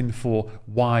 Latin for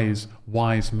wise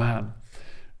man.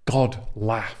 God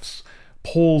laughs.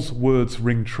 Paul's words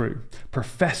ring true.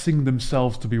 Professing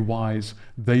themselves to be wise,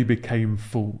 they became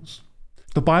fools.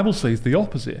 The Bible says the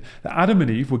opposite, that Adam and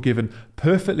Eve were given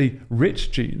perfectly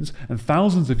rich genes, and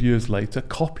thousands of years later,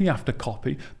 copy after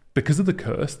copy, because of the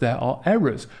curse, there are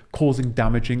errors causing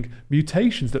damaging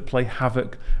mutations that play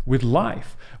havoc with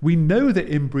life. We know that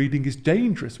inbreeding is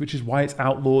dangerous, which is why it's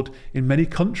outlawed in many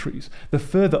countries. The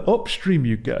further upstream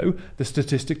you go, the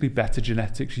statistically better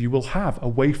genetics you will have,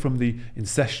 away from the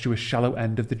incestuous shallow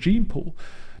end of the gene pool.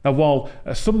 Now, while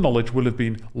some knowledge will have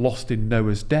been lost in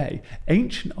Noah's day,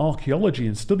 ancient archaeology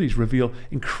and studies reveal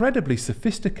incredibly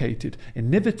sophisticated,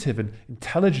 innovative and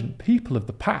intelligent people of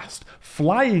the past,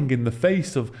 flying in the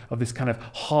face of this kind of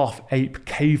half-ape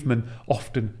caveman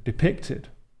often depicted.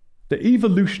 The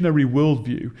evolutionary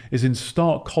worldview is in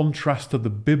stark contrast to the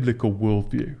biblical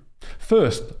worldview.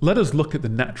 First, let us look at the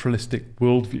naturalistic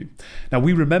worldview. Now,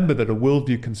 we remember that a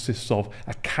worldview consists of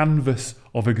a canvas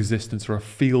of existence or a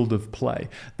field of play.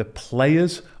 The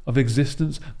players of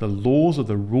existence, the laws or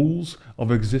the rules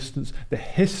of existence, the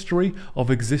history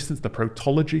of existence, the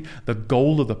protology, the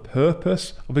goal or the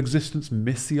purpose of existence,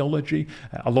 missiology,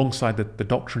 alongside the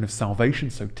doctrine of salvation,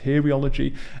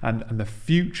 soteriology, and the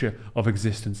future of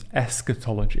existence,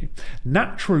 eschatology.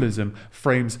 Naturalism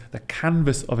frames the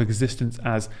canvas of existence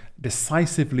as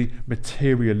decisively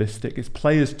materialistic. Its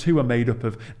players too are made up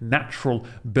of natural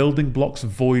building blocks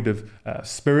void of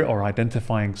spirit or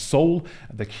identifying soul.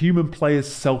 The human players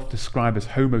self-describe as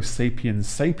Homo sapiens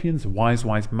sapiens,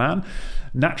 wise man.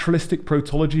 Naturalistic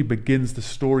protology begins the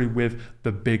story with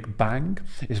the Big Bang.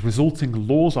 Its resulting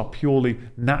laws are purely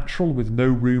natural with no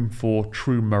room for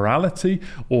true morality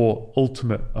or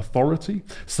ultimate authority.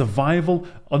 Survival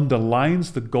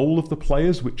underlines the goal of the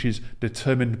players, which is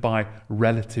determined by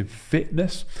relative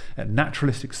fitness.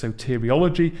 Naturalistic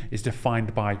soteriology is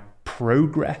defined by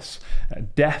progress.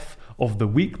 Death of the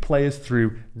weak players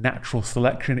through natural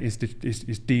selection is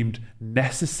deemed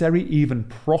necessary, even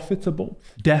profitable.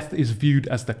 Death is viewed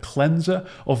as the cleanser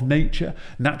of nature.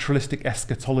 Naturalistic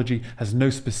eschatology has no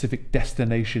specific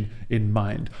destination in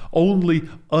mind, only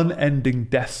unending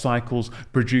death cycles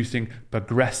producing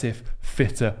progressive,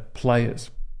 fitter players.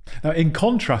 Now, in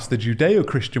contrast, the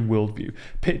Judeo-Christian worldview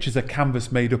pictures a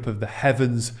canvas made up of the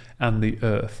heavens and the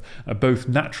earth. Both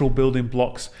natural building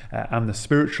blocks and the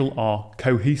spiritual are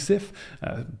cohesive.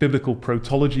 Biblical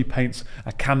protology paints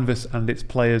a canvas and its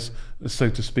players, so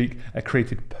to speak, are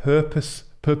created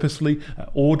purposely,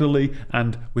 orderly,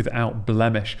 and without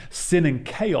blemish. Sin and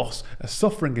chaos,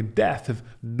 suffering and death have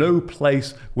no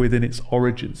place within its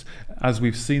origins. As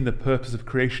we've seen, the purpose of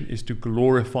creation is to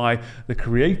glorify the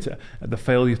Creator. The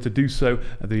failure to do so,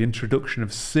 the introduction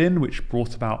of sin, which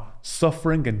brought about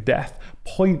suffering and death,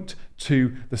 point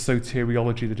to the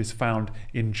soteriology that is found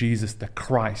in Jesus the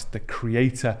Christ, the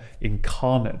Creator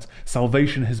incarnate.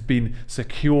 Salvation has been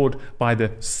secured by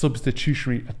the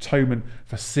substitutionary atonement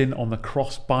for sin on the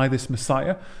cross by this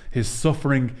Messiah. His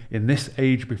suffering in this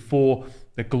age before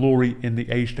the glory in the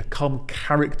age to come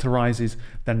characterizes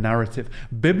the narrative.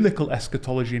 Biblical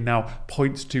eschatology now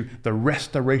points to the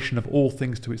restoration of all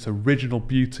things to its original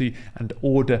beauty and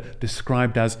order,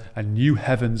 described as a new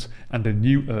heavens and a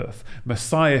new earth.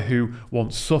 Messiah, who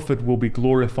once suffered, will be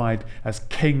glorified as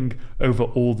king over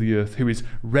all the earth, who is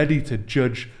ready to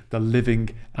judge the living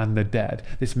and the dead.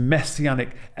 This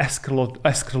messianic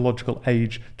eschatological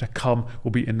age to come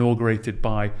will be inaugurated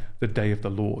by the day of the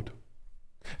Lord.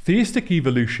 Theistic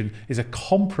evolution is a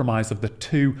compromise of the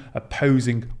two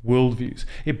opposing worldviews.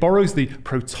 It borrows the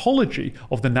protology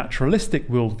of the naturalistic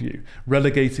worldview,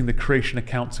 relegating the creation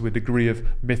account to a degree of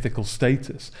mythical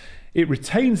status. It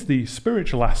retains the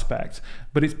spiritual aspect,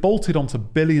 but it's bolted onto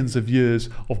billions of years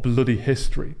of bloody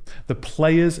history. The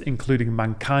players, including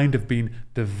mankind, have been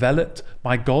developed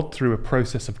by God through a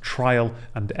process of trial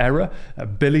and error.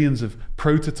 Billions of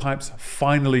prototypes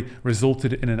finally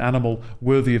resulted in an animal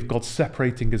worthy of God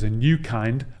separating as a new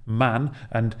kind, man,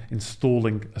 and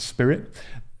installing a spirit.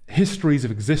 Histories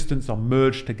of existence are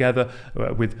merged together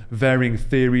with varying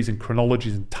theories and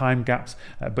chronologies and time gaps,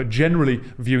 but generally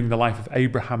viewing the life of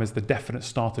Abraham as the definite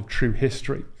start of true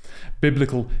history.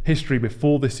 Biblical history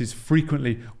before this is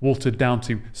frequently watered down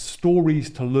to stories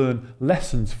to learn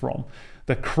lessons from.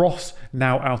 The cross,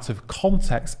 now out of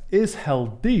context, is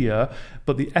held dear,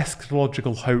 but the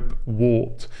eschatological hope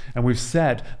warped. And we've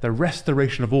said the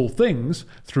restoration of all things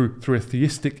through a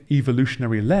theistic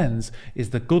evolutionary lens is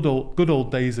the good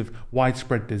old days of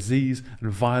widespread disease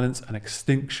and violence and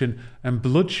extinction and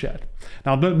bloodshed.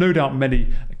 Now, no doubt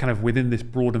many kind of within this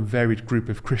broad and varied group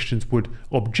of Christians would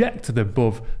object to the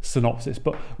above synopsis,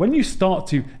 but when you start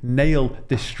to nail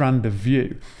this strand of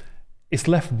view, it's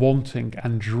left wanting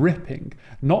and dripping,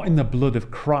 not in the blood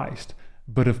of Christ,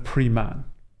 but of pre-man.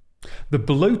 The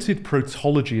bloated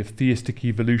protology of theistic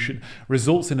evolution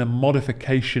results in a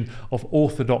modification of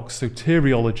orthodox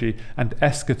soteriology and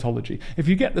eschatology. If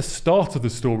you get the start of the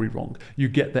story wrong, you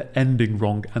get the ending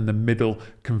wrong and the middle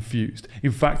confused.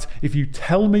 In fact, if you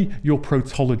tell me your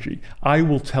protology, I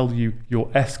will tell you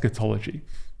your eschatology,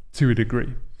 to a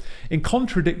degree. In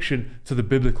contradiction to the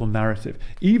biblical narrative,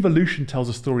 evolution tells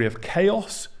a story of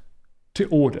chaos to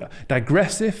order,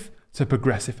 digressive to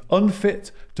progressive,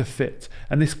 unfit to fit.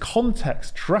 And this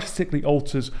context drastically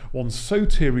alters one's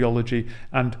soteriology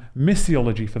and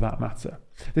missiology for that matter.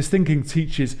 This thinking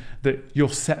teaches that you're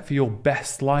set for your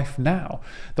best life now.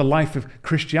 The life of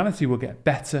Christianity will get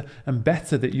better and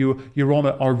better, that you're on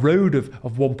a road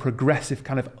of one progressive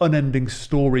kind of unending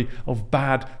story of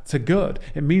bad to good.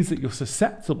 It means that you're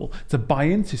susceptible to buy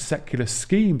into secular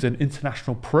schemes and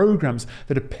international programs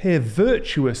that appear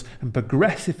virtuous and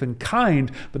progressive and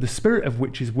kind, but the spirit of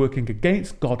which is working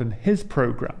against God and his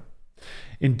program.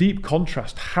 In deep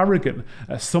contrast, Harrigan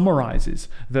summarizes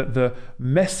that the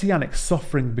messianic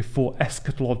suffering before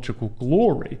eschatological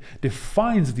glory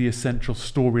defines the essential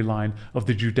storyline of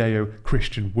the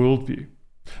Judeo-Christian worldview.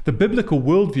 The biblical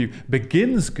worldview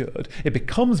begins good, it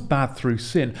becomes bad through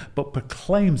sin, but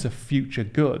proclaims a future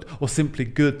good, or simply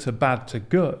good to bad to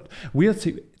good. We are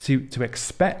to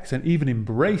expect and even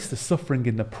embrace the suffering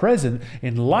in the present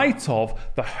in light of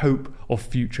the hope of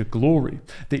future glory.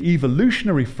 The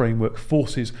evolutionary framework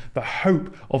forces the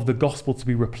hope of the gospel to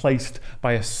be replaced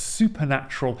by a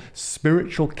supernatural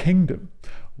spiritual kingdom.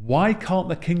 Why can't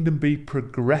the kingdom be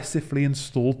progressively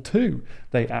installed too?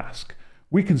 They ask.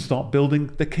 We can start building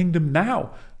the kingdom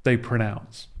now, they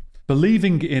pronounce.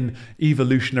 Believing in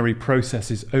evolutionary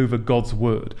processes over God's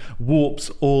word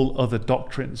warps all other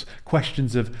doctrines.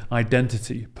 Questions of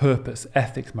identity, purpose,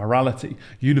 ethics, morality,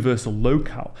 universal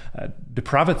locale,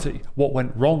 depravity, what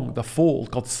went wrong, the fall,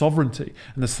 God's sovereignty,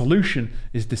 and the solution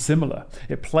is dissimilar.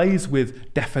 It plays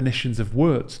with definitions of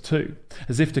words too.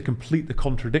 As if to complete the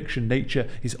contradiction, nature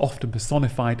is often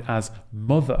personified as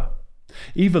mother.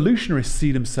 Evolutionists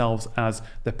see themselves as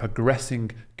the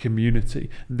progressing community.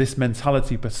 This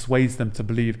mentality persuades them to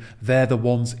believe they're the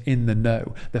ones in the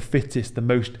know, the fittest, the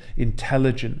most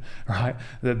intelligent, right?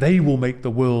 That they will make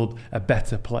the world a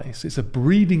better place. It's a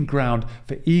breeding ground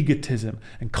for egotism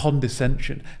and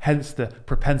condescension, hence the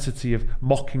propensity of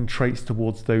mocking traits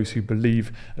towards those who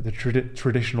believe the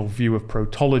traditional view of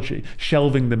protology,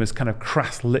 shelving them as kind of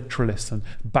crass literalists and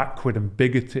backward and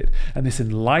bigoted. And this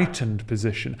enlightened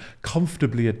position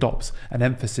comfortably adopts an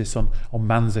emphasis on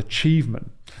man's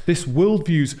achievement. This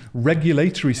worldview's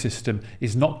regulatory system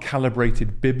is not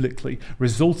calibrated biblically,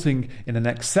 resulting in an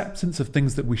acceptance of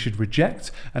things that we should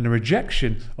reject and a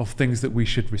rejection of things that we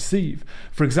should receive.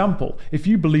 For example, if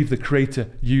you believe the Creator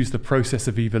used the process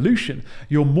of evolution,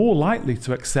 you're more likely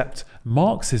to accept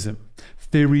Marxism,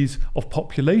 theories of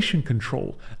population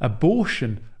control,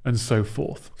 abortion, and so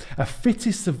forth. A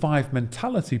fittest survive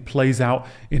mentality plays out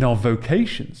in our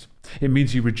vocations. It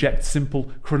means you reject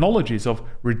simple chronologies of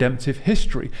redemptive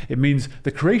history. It means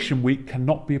the creation week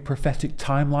cannot be a prophetic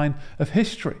timeline of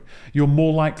history. You're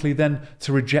more likely then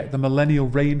to reject the millennial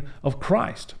reign of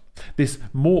Christ. This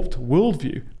warped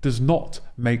worldview does not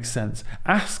make sense.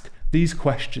 Ask these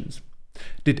questions.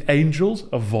 Did angels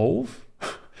evolve?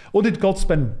 Or did God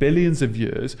spend billions of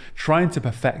years trying to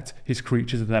perfect his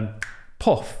creatures and then,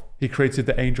 puff, he created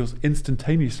the angels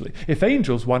instantaneously? If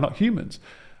angels, why not humans?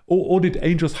 Or did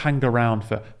angels hang around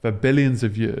for billions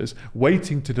of years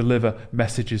waiting to deliver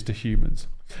messages to humans?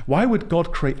 Why would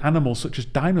God create animals such as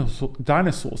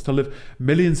dinosaurs to live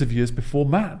millions of years before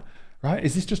man? Right?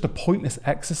 Is this just a pointless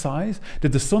exercise?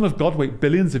 Did the Son of God wait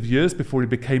billions of years before he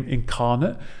became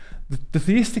incarnate? The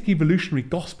theistic evolutionary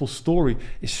gospel story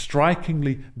is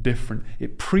strikingly different.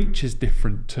 It preaches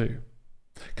different too.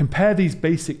 Compare these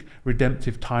basic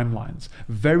redemptive timelines.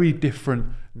 Very different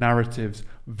narratives,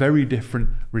 very different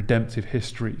redemptive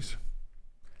histories.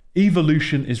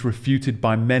 Evolution is refuted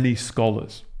by many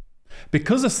scholars.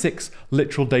 Because a 6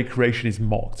 literal day creation is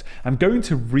mocked, I'm going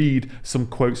to read some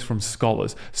quotes from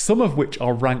scholars, some of which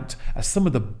are ranked as some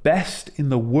of the best in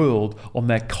the world on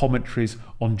their commentaries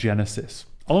on Genesis.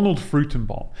 Arnold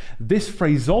Fruchtenbaum: this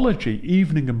phraseology,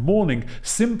 evening and morning,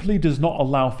 simply does not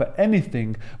allow for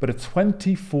anything but a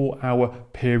 24-hour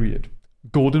period.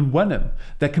 Gordon Wenham: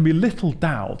 there can be little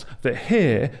doubt that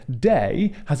here,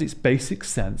 day has its basic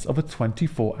sense of a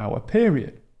 24-hour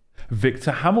period.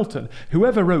 Victor Hamilton: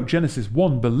 whoever wrote Genesis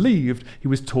 1 believed he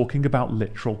was talking about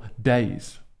literal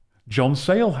days. John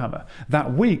Sailhammer: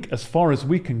 that week, as far as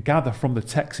we can gather from the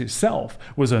text itself,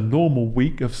 was a normal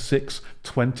week of 6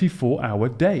 24-hour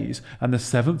days, and the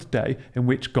 7th day in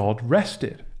which God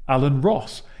rested. Alan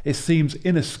Ross: it seems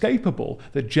inescapable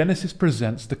that Genesis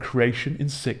presents the creation in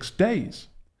 6 days.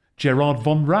 Gerard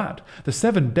von Rad: the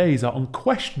 7 days are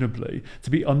unquestionably to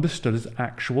be understood as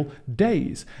actual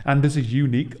days, and as a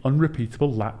unique,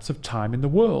 unrepeatable lapse of time in the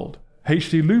world.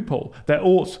 H.C. Lupol: there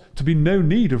ought to be no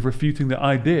need of refuting the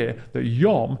idea that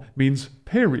yom means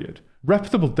period.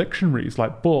 Reputable dictionaries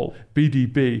like Bull,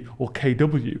 BDB, or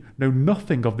KW know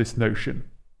nothing of this notion.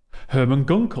 Hermann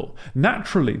Gunkel: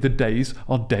 naturally the days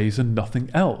are days and nothing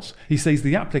else. He says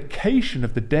the application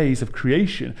of the days of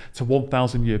creation to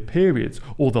 1,000-year periods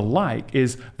or the like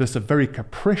is thus a very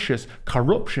capricious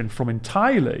corruption from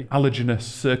entirely allogenous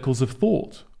circles of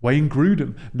thought. Wayne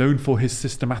Grudem, known for his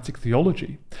systematic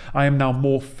theology: I am now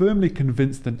more firmly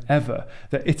convinced than ever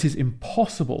that it is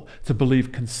impossible to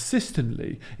believe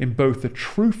consistently in both the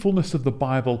truthfulness of the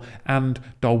Bible and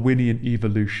Darwinian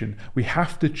evolution. We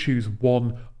have to choose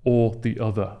one or the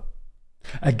other.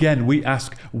 Again, we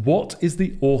ask, what is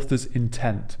the author's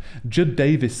intent? Judd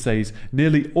Davis says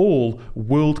nearly all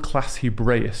world-class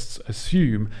Hebraists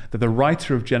assume that the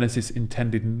writer of Genesis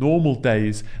intended normal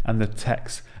days and the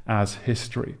text as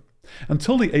history.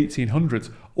 Until the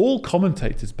 1800s, all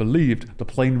commentators believed the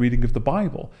plain reading of the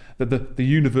Bible, that the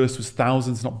universe was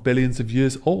thousands, not billions of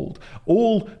years old.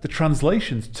 All the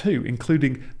translations too,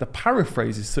 including the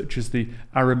paraphrases such as the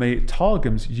Aramaic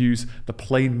Targums, use the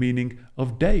plain meaning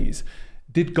of days.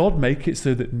 Did God make it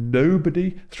so that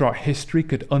nobody throughout history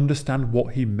could understand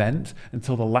what he meant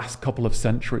until the last couple of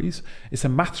centuries? It's a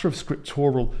matter of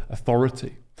scriptural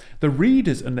authority. The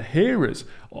readers and the hearers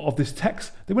of this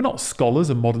text, they were not scholars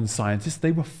and modern scientists,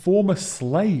 they were former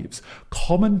slaves,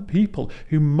 common people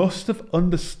who must have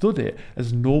understood it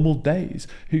as normal days,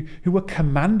 who were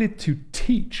commanded to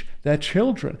teach their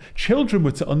children. Children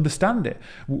were to understand it.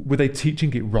 Were they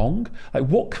teaching it wrong? Like,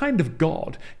 what kind of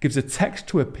God gives a text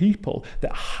to a people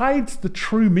that hides the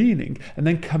true meaning and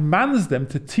then commands them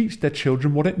to teach their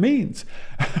children what it means?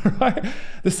 Right?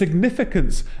 The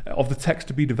significance of the text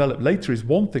to be developed later is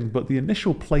one thing, but the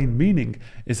initial plain meaning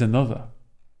is another.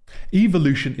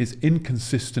 Evolution is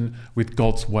inconsistent with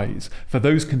God's ways. For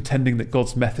those contending that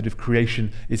God's method of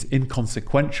creation is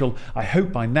inconsequential, I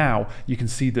hope by now you can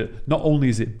see that not only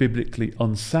is it biblically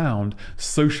unsound,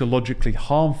 sociologically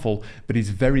harmful, but his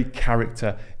very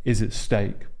character is at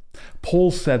stake.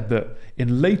 Paul said that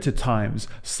in later times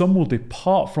some will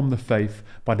depart from the faith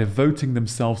by devoting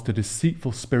themselves to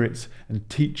deceitful spirits and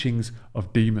teachings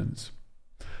of demons.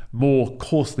 More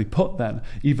coarsely put then,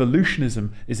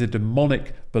 evolutionism is a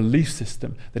demonic belief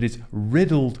system that is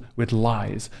riddled with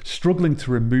lies, struggling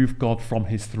to remove God from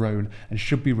his throne, and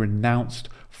should be renounced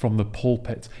from the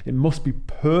pulpit. It must be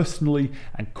personally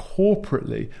and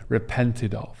corporately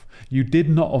repented of. You did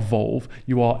not evolve,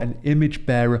 you are an image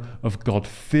bearer of God,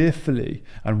 fearfully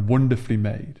and wonderfully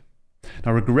made.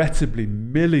 Now, regrettably,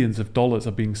 millions of dollars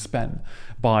are being spent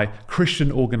by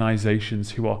Christian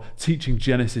organizations who are teaching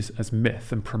Genesis as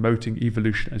myth and promoting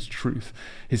evolution as truth.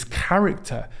 His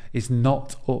character is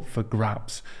not up for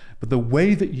grabs, but the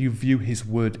way that you view his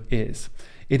word is.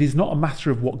 It is not a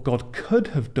matter of what God could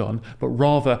have done, but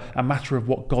rather a matter of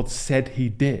what God said he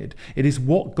did. It is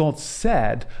what God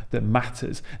said that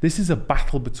matters. This is a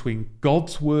battle between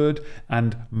God's word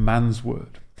and man's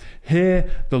word.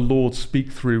 Hear the Lord speak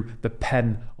through the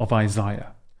pen of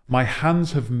Isaiah. My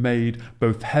hands have made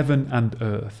both heaven and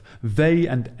earth. They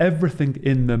and everything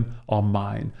in them are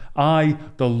mine. I,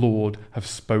 the Lord, have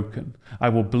spoken. I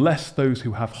will bless those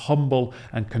who have humble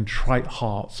and contrite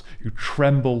hearts, who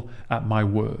tremble at my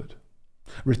word.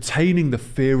 Retaining the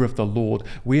fear of the Lord,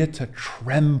 we are to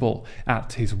tremble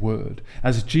at his word.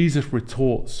 As Jesus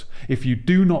retorts, if you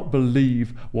do not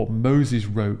believe what Moses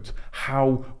wrote,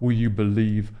 how will you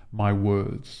believe my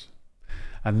words?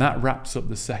 And that wraps up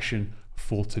the session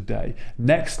for today.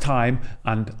 Next time,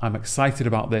 and I'm excited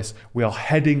about this, we are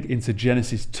heading into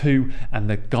Genesis 2 and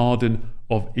the Garden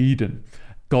of Eden.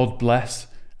 God bless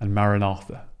and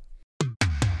Maranatha.